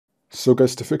So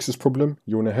guys, to fix this problem,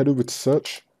 you want to head over to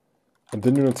search, and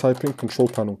then you want to type in control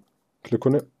panel. Click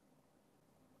on it.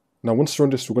 Now once you're on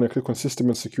this, we're going to click on system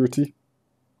and security,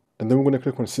 and then we're going to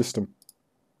click on system.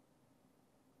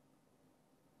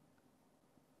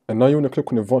 And now you want to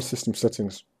click on advanced system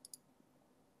settings.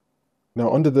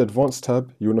 Now under the advanced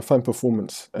tab, you want to find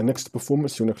performance, and next to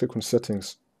performance, you want to click on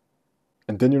settings.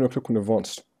 And then you want to click on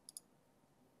advanced.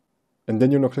 And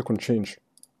then you want to click on change.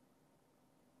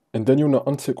 And then you want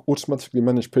to untick automatically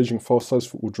manage paging file size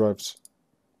for all drives.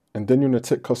 And then you want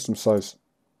to tick custom size.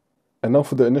 And now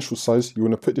for the initial size, you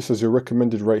want to put this as your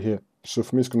recommended right here. So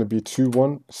for me, it's going to be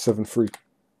 2173.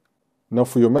 Now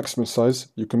for your maximum size,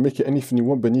 you can make it anything you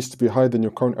want, but it needs to be higher than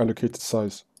your current allocated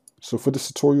size. So for this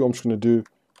tutorial, I'm just going to do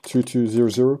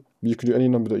 2200, but you can do any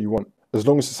number that you want, as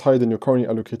long as it's higher than your currently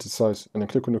allocated size. And then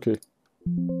click on OK.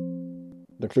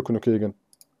 Then click on OK again.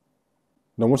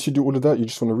 Now once you do all of that, you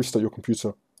just want to restart your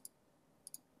computer.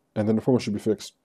 And then the problem should be fixed.